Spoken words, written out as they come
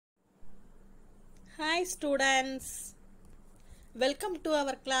Hi students, welcome to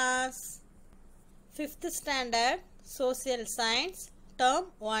our class 5th standard Social Science Term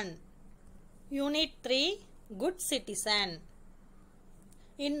 1 Unit 3 Good Citizen.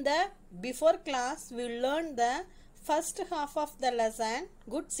 In the before class we learned the first half of the lesson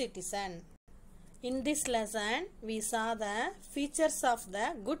Good Citizen. In this lesson we saw the features of the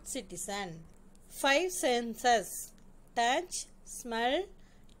good citizen. 5 senses: touch, smell,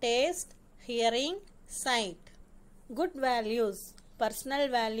 taste, hearing, sight. Good values: personal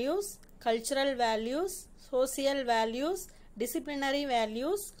values, cultural values, social values, disciplinary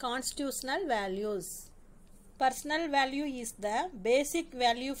values, constitutional values. Personal value is the basic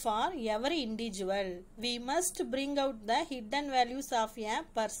value for every individual. We must bring out the hidden values of a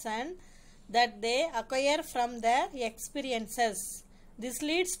person that they acquire from their experiences. This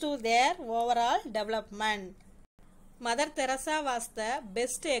leads to their overall development. Mother Teresa was the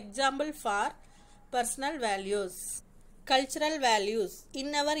best example for personal values. Cultural values: in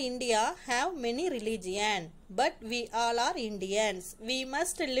our India have many religions, but we all are Indians. We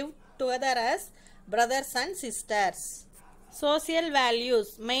must live together as brothers and sisters. Social values: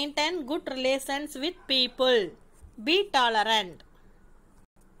 maintain good relations with people. Be tolerant.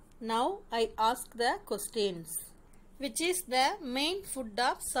 Now I ask the questions. Which is the main food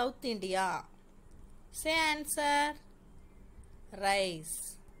of South India? Say answer. Rice.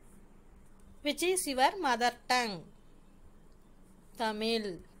 Which is your mother tongue? Tamil.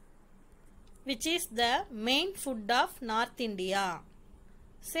 Which is the main food of North India?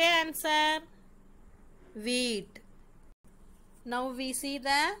 Say answer. Wheat. Now we see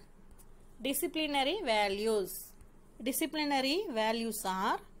the disciplinary values. Disciplinary values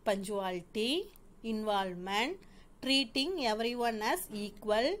are punctuality, involvement, treating everyone as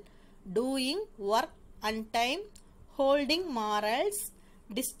equal, doing work on time, holding morals,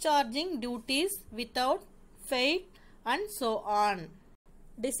 discharging duties without fail, and so on.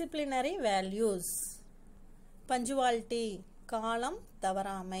 Disciplinary values. Punctuality, காலம்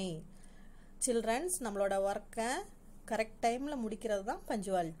தவறாமை. Childrens நம்மளோட ஒர்க்கை correct டைமில் முடிக்கிறது தான்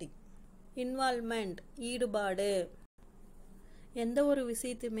punctuality. Involvement, ஈடுபாடு. எந்த ஒரு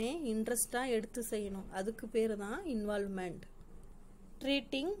விஷயத்தையுமே இன்ட்ரெஸ்டாக எடுத்து செய்யணும், அதுக்கு பேர் தான் involvement.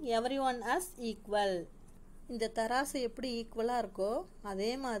 Treating every one as equal. இந்த தராசு எப்படி ஈக்குவலாக இருக்கோ அதே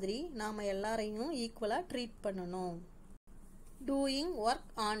மாதிரி நாம் எல்லாரையும் ஈக்குவலாக ட்ரீட் பண்ணணும். Doing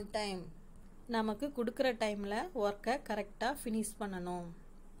work on time. நமக்கு கொடுக்குற டைமில் ஒர்க்கை கரெக்டாக ஃபினிஷ் பண்ணணும்.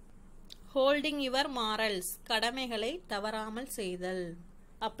 Holding your morals. கடமைகளை தவறாமல் செய்தல்.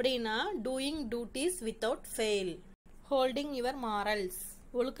 அப்படின்னா doing duties without fail. Holding your morals.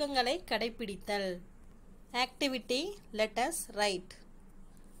 ஒழுக்கங்களை கடைபிடித்தல். Activity lettuce right.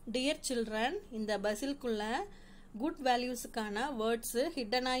 Dear children, இந்த பசில்குள்ள குட் வேல்யூஸுக்கான வேர்ட்ஸு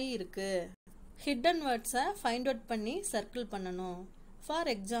ஹிட்டனாகி இருக்குது. ஹிட்டன் வேர்ட்ஸை ஃபைண்ட் அவுட் பண்ணி சர்க்கிள் பண்ணணும். ஃபார்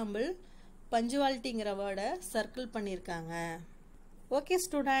எக்ஸாம்பிள், பஞ்சுவாலிட்டிங்கிற வேர்டை சர்க்கிள் பண்ணியிருக்காங்க. Okay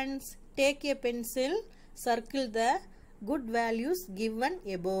students, take a pencil, circle the good values given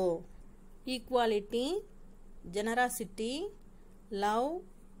above. Equality, generosity, love,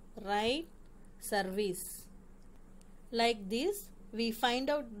 right, service. Like this, we find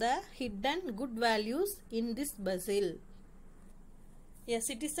out the hidden good values in this puzzle. A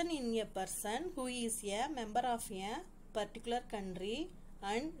citizen is a person who is a member of a particular country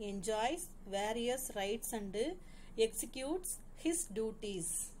and enjoys various rights and executes his duties.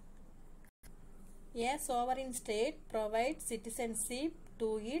 A sovereign state provides citizenship to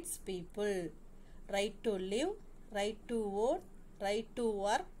its people. Right to live, right to vote, right to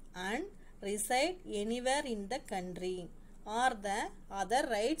work and reside anywhere in the country are the other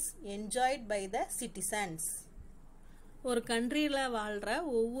rights enjoyed by the citizens. ஒரு கண்ட்ரியில் வாழ்கிற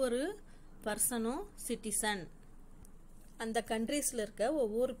ஒவ்வொரு பர்சனும் citizen. அந்த கண்ட்ரீஸில் இருக்க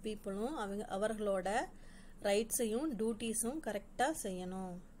ஒவ்வொரு பீப்புளும் அவர்களோட ரைட்ஸையும் டியூட்டிஸும் கரெக்டாக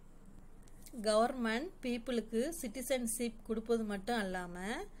செய்யணும். கவர்மெண்ட் பீப்புளுக்கு சிட்டிசன்ஷிப் கொடுப்பது மட்டும்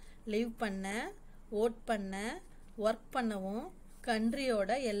அல்லாமல் லிவ் பண்ண, ஓட் பண்ண, ஒர்க் பண்ணவும்,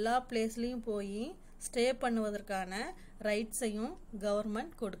 கண்ட்ரியோட எல்லா பிளேஸ்லேயும் போய் ஸ்டே பண்ணுவதற்கான ரைட்ஸையும்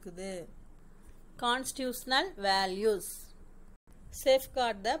கவர்மெண்ட் கொடுக்குது. Constitutional values.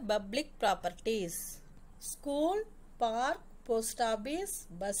 Safeguard the public properties. School, park, post office,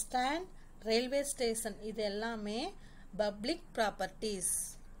 bus stand, railway station இது எல்லாமே பப்ளிக் ப்ராப்பர்ட்டிஸ்.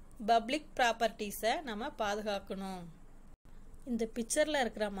 பப்ளிக் ப்ராப்பர்ட்டிஸை நம்ம பாதுகாக்கணும். இந்த பிக்சரில்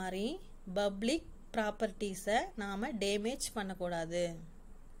இருக்கிற மாதிரி பப்ளிக் ப்ராப்பர்ட்டிஸை நாம் டேமேஜ் பண்ணக்கூடாது.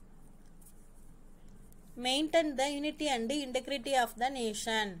 Maintain the unity and integrity of the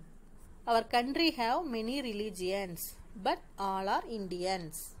nation. Our country have many religions but all R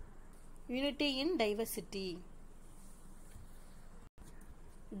Indians. unity in diversity.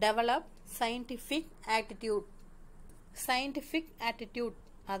 Develop scientific attitude. Scientific attitude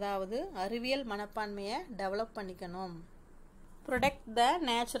அதாவது அறிவியல் மனப்பான்மையை டெவலப் பண்ணிக்கணும். Protect the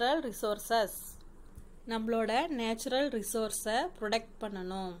natural resources. நம்மளோட natural ரிசோர்ஸை protect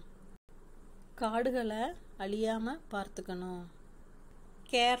பண்ணணும். காடுகளை அழியாமல் பார்த்துக்கணும்.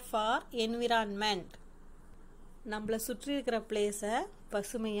 Care for environment. நம்மளை சுற்றி இருக்கிற பிளேஸை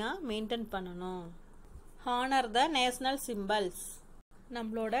பசுமையாக மெயின்டைன் பண்ணணும். Honour the national symbols.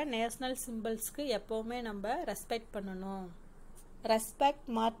 நம்மளோட நேஷ்னல் சிம்பிள்ஸ்க்கு எப்போவுமே நம்ம ரெஸ்பெக்ட் பண்ணணும். Respect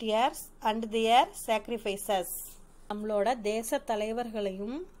மார்டியர்ஸ் and their sacrifices. நம்மளோட தேச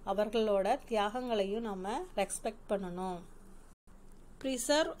தலைவர்களையும் அவர்களோட தியாகங்களையும் நம்ம ரெஸ்பெக்ட் பண்ணணும்.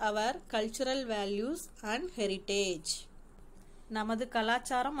 Preserve our cultural values and heritage. நமது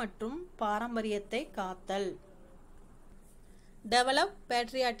கலாச்சாரம் மற்றும் பாரம்பரியத்தை காத்தல். Develop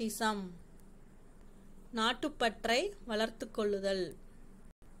patriotism. நாட்டுப்பற்றை வளர்த்து கொள்ளுதல்.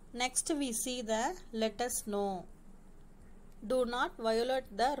 Next we see the let us know. Do not violate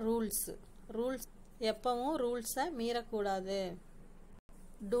the rules. Rules எப்பவும் ரூல்ஸை மீறக்கூடாது.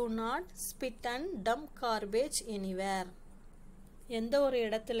 Do not spit and dump garbage anywhere. எந்த ஒரு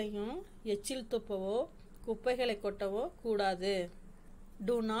இடத்துலையும் எச்சில் துப்பவோ குப்பைகளை கொட்டவோ கூடாது.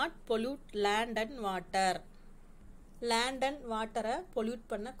 Do not pollute land and water. Land and வாட்டரை பொல்யூட்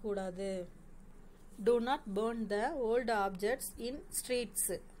பண்ணக்கூடாது. Do not burn the old objects in streets.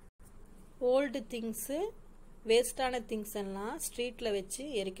 Old things வேஸ்டான things எல்லாம் ஸ்ட்ரீட்டில் வச்சு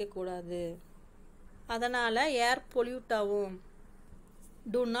எரிக்கக்கூடாது. அதனால் ஏர் பொல்யூட் ஆகும்.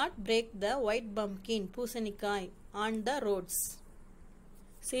 Do not break the white pumpkin பூசணிக்காய் on the roads.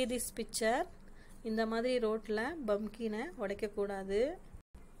 See this picture. இந்த மாதிரி ரோட்டில் பம்கினை உடைக்கக்கூடாது.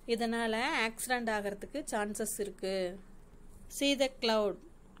 இதனால் ஆக்சிடெண்ட் ஆகிறதுக்கு சான்சஸ் இருக்குது. See the cloud.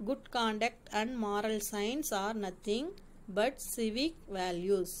 Good conduct and moral signs are nothing but civic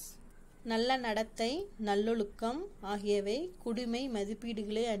values. நல்ல நடத்தை நல்லொழுக்கம் ஆகியவை குடிமை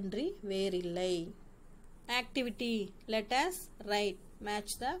மதிப்பீடுகளே அன்றி வேறில்லை. Activity. Let us write.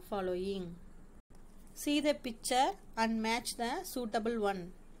 Match the following. See the picture and match the suitable one.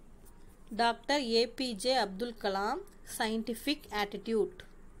 Dr. APJ Abdul Kalam, scientific attitude.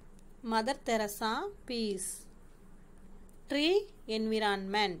 Mother Teresa, peace. Tree,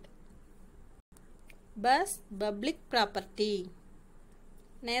 environment. Bus, public property.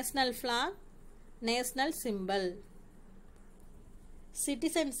 National flag, national symbol.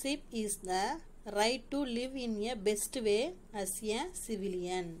 Citizenship is the right to live in a best way as a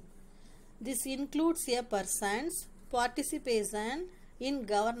civilian. This includes a person's participation in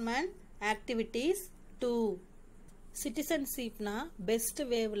government activities too. சிட்டிசன்ஷிப்னா best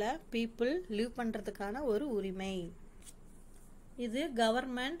வேவில் people live பண்ணுறதுக்கான ஒரு உரிமை. இது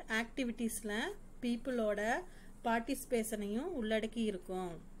government ஆக்டிவிட்டீஸில் பீப்புளோட பார்ட்டிசிபேஷனையும் உள்ளடக்கி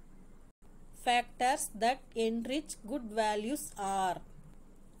இருக்கும். Factors that enrich good values are.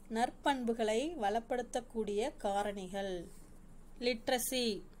 நற்பண்புகளை வளப்படுத்தக்கூடிய காரணிகள். Literacy.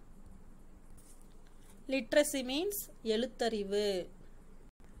 Literacy means எழுத்தறிவு.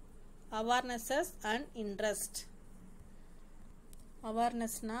 Awarenesses and interest.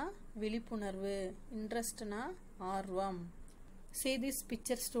 அவேர்னஸ்னா விழிப்புணர்வு, இன்ட்ரெஸ்ட்னா ஆர்வம். See this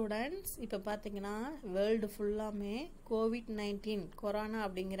picture students. இப்போ பார்த்தீங்கன்னா வேர்ல்டு ஃபுல்லாமே COVID-19 கொரோனா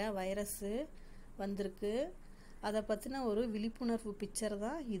அப்படிங்கிற வைரஸு வந்திருக்கு. அதை பற்றின ஒரு விழிப்புணர்வு பிக்சர்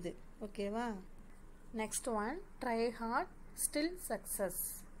தான் இது. ஓகேவா? Next one, try heart still success.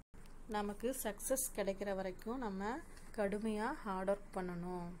 நமக்கு சக்ஸஸ் கிடைக்கிற வரைக்கும் நம்ம கடுமையாக ஹார்ட் ஒர்க்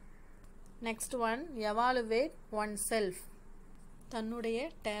பண்ணணும். Next one, evaluate one self.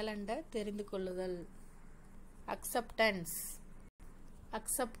 தன்னுடைய டேலண்ட்டை தெரிந்து கொள்ளுதல். அக்செப்டன்ஸ்.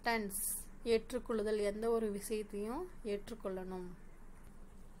 அக்செப்டன்ஸ் ஏற்றுக்கொள்ளுதல், எந்த ஒரு விஷயத்தையும் ஏற்றுக்கொள்ளணும்.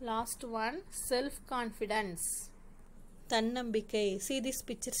 லாஸ்ட் ஒன், செல்ஃப் கான்ஃபிடன்ஸ் தன்னம்பிக்கை. See this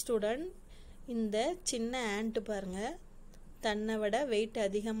picture student. இந்த சின்ன ஆண்ட் பாருங்க, தன்னை விட வெயிட்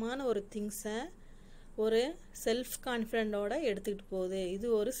அதிகமான ஒரு திங்ஸை ஒரு செல்ஃப் கான்ஃபிடென்ட்டோட எடுத்துக்கிட்டு போகுது. இது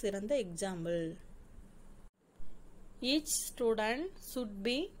ஒரு சிறந்த example. Each student should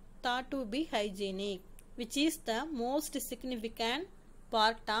be taught to be hygienic, which is the most significant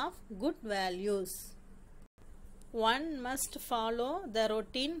part of good values. One must follow the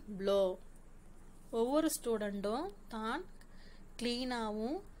routine below. ஒவ்வொரு ஸ்டூடெண்ட்டும் தான்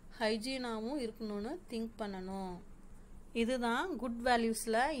க்ளீனாகவும் ஹைஜீனாகவும் இருக்கணும்னு திங்க் பண்ணணும். இதுதான் குட்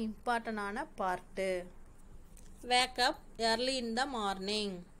வேல்யூஸில் இம்பார்ட்டண்டான part. Wake up early in the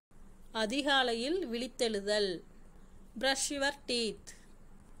morning. அதிகாலையில் விழித்தெழுதல். Brush your teeth.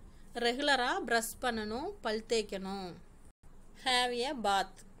 ரெகுலராக brush பண்ணணும், பல் தேய்க்கணும். Have a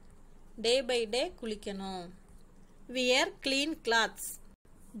path. Day by day குளிக்கணும். Wear clean clothes.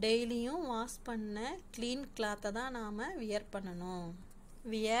 டெய்லியும் வாஷ் பண்ண க்ளீன் கிளாத்தை தான் நாம் வியர் பண்ணணும்.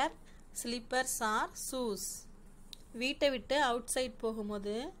 Wear slippers R shoes. வீட்டை விட்டு அவுட் சைட்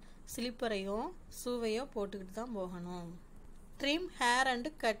போகும்போது ஸ்லிப்பரையும் ஷூவையும் போட்டுக்கிட்டு தான் போகணும். Trim hair and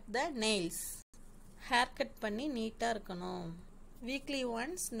cut the nails. Hair cut பண்ணி நீட்டாக இருக்கணும். வீக்லி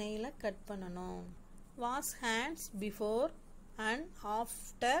ஒன்ஸ் நெயிலை கட் பண்ணணும். Wash hands before and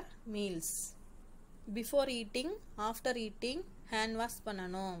after meals. Before eating after eating hand wash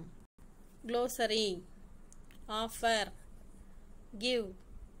பண்ணணும். க்ளோசரி. ஆஃபர், கிவ்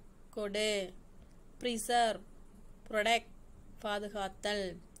கொடு, ப்ரிசர்வ் ப்ரொடெக்ட் பாதுகாத்தல்,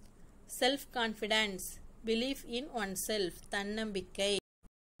 self confidence believe in one self தன்னம்பிக்கை.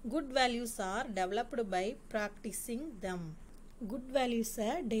 Good values are developed by practising them. Good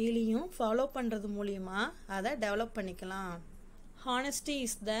வேல்யூஸை டெய்லியும் follow பண்ணுறது மூலிமா அதை develop பண்ணிக்கலாம். Honesty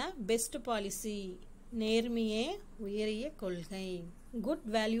is the best policy. நேர்மையே உயரிய கொள்கை. Good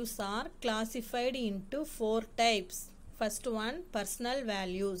values are classified into 4 types. First one personal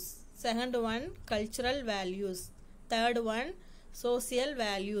values, second one cultural values, third one social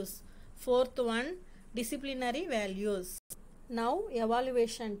values, fourth one disciplinary values. Now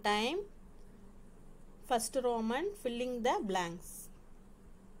evaluation time. First Roman, filling the blanks.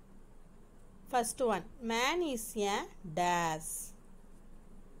 First one, man is a dash.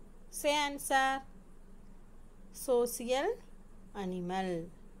 Say answer. Social animal.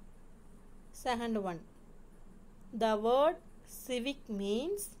 Second one, the word civic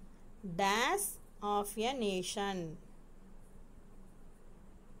means dash of a nation.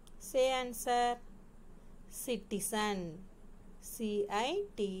 Say answer. Citizen.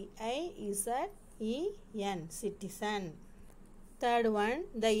 CITIZEN. Citizen. Third one,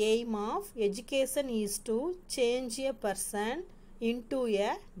 the aim of education is to change a person into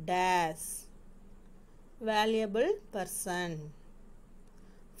a dash. Valuable person.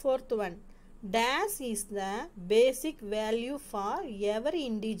 Fourth one, dash is the basic value for every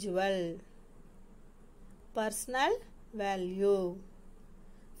individual. Personal value.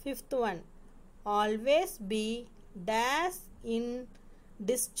 Fifth one, always be dash in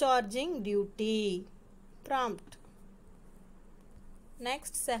discharging duty. Prompt.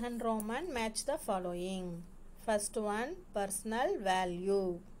 Next, second Roman, match the following. First one, personal value.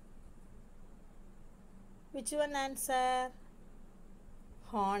 Which one answer?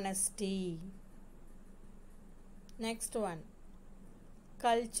 Honesty. Next one,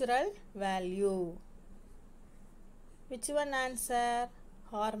 cultural value. Which one answer?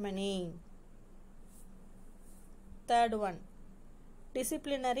 Harmony. Third one,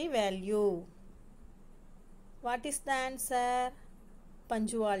 disciplinary value. What is the answer?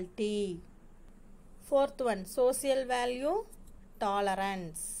 Punctuality. Fourth one, social value,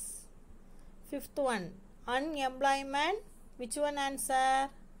 tolerance. Fifth one, unemployment. Which one answer?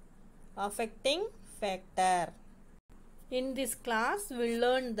 Affecting factor. In this class, we will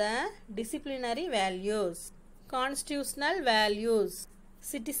learn the disciplinary values, constitutional values,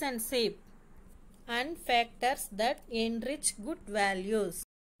 citizenship, and factors that enrich good values.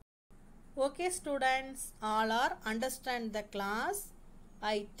 Okay students, all are understand the class.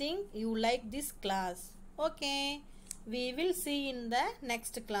 I think you like this class. Okay, we will see in the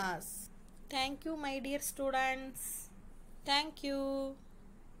next class. Thank you my dear students. Thank you.